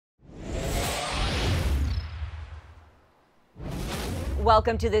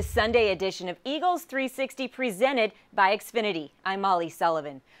Welcome to this Sunday edition of Eagles 360 presented by Xfinity. I'm Molly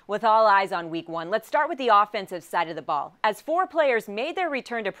Sullivan. With all eyes on week one, let's start with the offensive side of the ball. As 4 players made their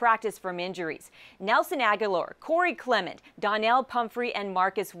return to practice from injuries: Nelson Aguilar, Corey Clement, Donnell Pumphrey, and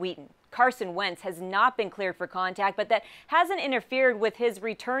Marcus Wheaton. Carson Wentz has not been cleared for contact, but that hasn't interfered with his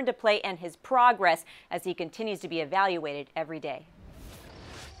return to play and his progress as he continues to be evaluated every day.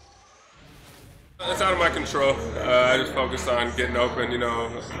 It's out of my control. I just focused on getting open.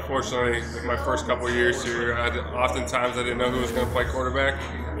 Unfortunately, my first couple of years here, oftentimes I didn't know who was going to play quarterback,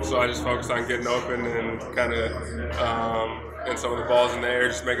 so I just focused on getting open and kind of and some of the balls in the air,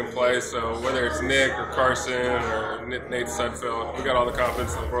 just making plays. So whether it's Nick or Carson or Nate Sudfeld, we got all the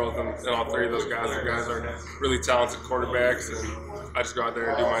confidence in the world in all 3 of those guys. The guys are really talented quarterbacks, and I just go out there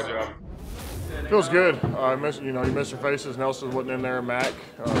and do my job. Feels good. You miss your faces. Nelson wasn't in there. Mac,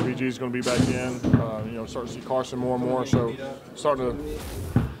 BG's going to be back in. Starting to see Carson more and more. So starting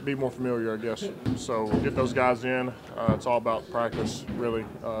to be more familiar, I guess. So get those guys in. It's all about practice, really.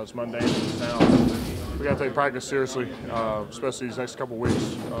 It's mundane now. We got to take practice seriously, especially these next couple of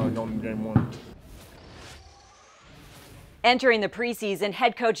weeks going into game 1. Entering the preseason,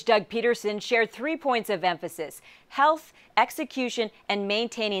 head coach Doug Pederson shared 3 points of emphasis: health, execution, and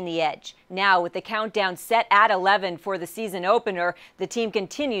maintaining the edge. Now, with the countdown set at 11 for the season opener, the team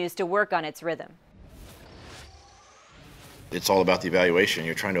continues to work on its rhythm. It's all about the evaluation.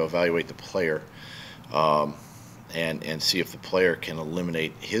 You're trying to evaluate the player and see if the player can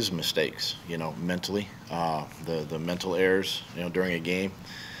eliminate his mistakes, mentally, the mental errors, during a game.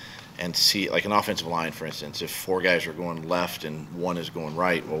 And see, like an offensive line, for instance, if 4 guys are going left and 1 is going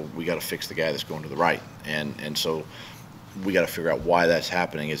right, well, we got to fix the guy that's going to the right. And so we got to figure out why that's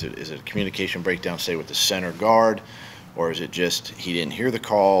happening. Is it a communication breakdown, say, with the center guard, or is it just he didn't hear the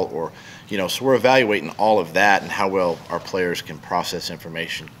call, or so we're evaluating all of that and how well our players can process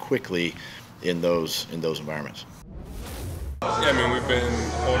information quickly in those environments. Yeah, we've been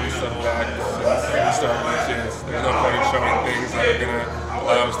holding stuff back since the start of the season. There's no point in showing things that are going to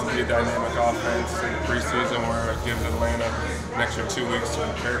allow us to be a dynamic offense in the preseason, where it gives Atlanta an extra 2 weeks to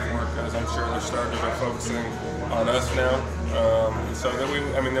prepare for it, because I'm sure they're starting to be focusing on us now. So that we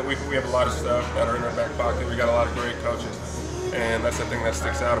have a lot of stuff that are in our back pocket. We got a lot of great coaches, and that's the thing that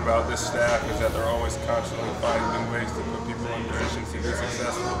sticks out about this staff, is that they're always constantly finding new ways to put people in positions to be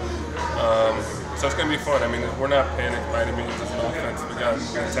successful. So it's going to be fun. We're not panicked by any means as an offense. We got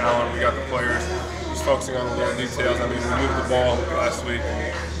talent, we got the players, just focusing on the little details. We moved the ball last week.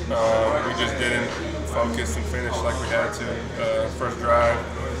 We just didn't focus and finish like we had to. First drive,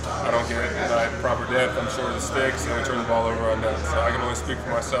 I don't get proper depth. I'm short of the sticks, and we turn the ball over on that. So I can only speak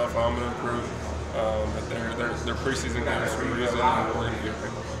for myself. I'm going to improve. But they're preseason games for a reason, and we're going to be okay.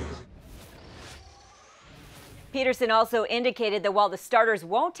 Pederson also indicated that while the starters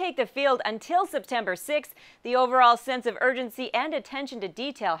won't take the field until September 6th, the overall sense of urgency and attention to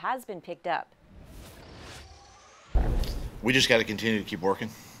detail has been picked up. We just got to continue to keep working.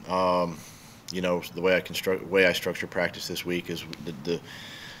 The way I structure practice this week is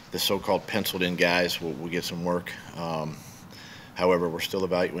the so-called penciled-in guys will get some work. However, we're still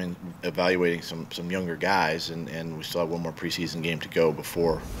evaluating some younger guys, and we still have 1 more preseason game to go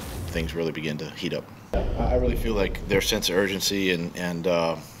before things really begin to heat up. I really feel like their sense of urgency and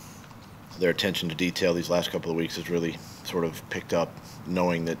their attention to detail these last couple of weeks has really sort of picked up,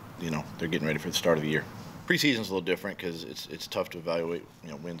 knowing that they're getting ready for the start of the year. Preseason's a little different because it's tough to evaluate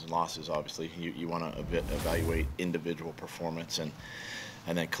wins and losses. Obviously, you want to evaluate individual performance and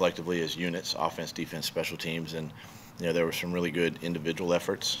then collectively as units, offense, defense, special teams, and there were some really good individual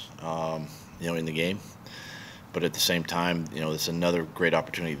efforts in the game. But at the same time, it's another great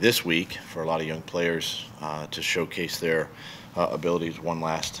opportunity this week for a lot of young players to showcase their abilities one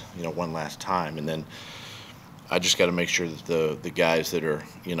last time. And then I just got to make sure that the guys that are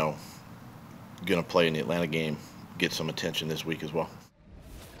going to play in the Atlanta game get some attention this week as well.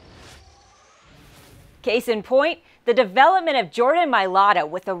 Case in point, the development of Jordan Mailata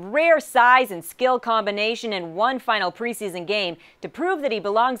with a rare size and skill combination in 1 final preseason game to prove that he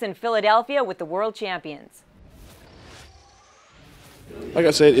belongs in Philadelphia with the world champions. Like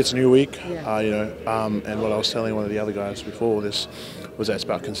I said, it's a new week, and what I was telling one of the other guys before this was that it's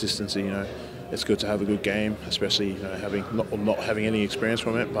about consistency. It's good to have a good game, especially not having any experience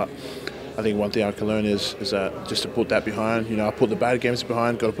from it. But I think one thing I can learn is that just to put that behind. I put the bad games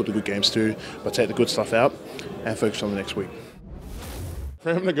behind, got to put the good games too, but take the good stuff out and focus on the next week.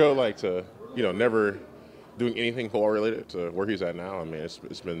 For him to go to never doing anything football related to where he's at now,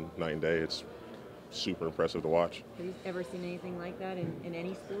 it's been night and day. super impressive to watch. Have you ever seen anything like that in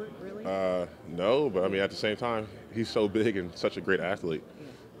any sport, really? No, but I mean, at the same time, he's so big and such a great athlete.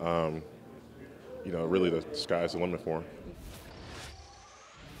 You know, really the sky's the limit for him.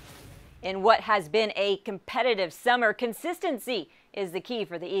 In what has been a competitive summer, consistency is the key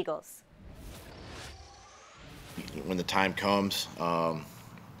for the Eagles. When the time comes,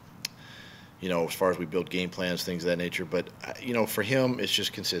 you know, as far as we build game plans, things of that nature. But, you know, for him, it's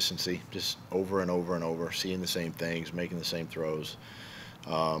just consistency, just over and over and over, seeing the same things, making the same throws,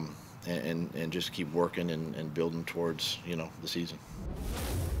 and just keep working and building towards, you know, the season.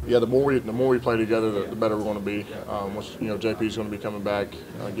 Yeah, the more we play together, the better we're going to be. Once, you know, JP's going to be coming back,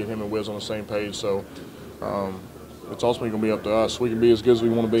 get him and Wiz on the same page. So it's ultimately going to be up to us. We can be as good as we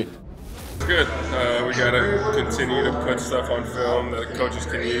want to be. It's good. We got to continue to put stuff on film that coaches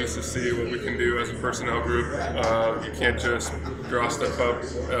can use to see what we can do as a personnel group. You can't just draw stuff up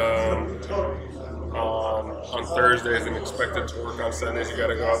on Thursdays and expect it to work on Sundays. You got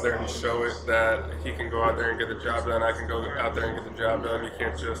to go out there and show it that he can go out there and get the job done. I can go out there and get the job done. You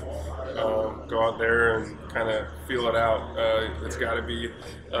can't just go out there and kind of feel it out. It's got to be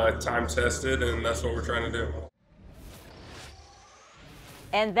time tested, and that's what we're trying to do.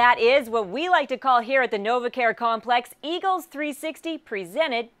 And that is what we like to call here at the NovaCare Complex, Eagles 360,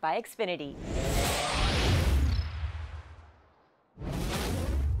 presented by Xfinity.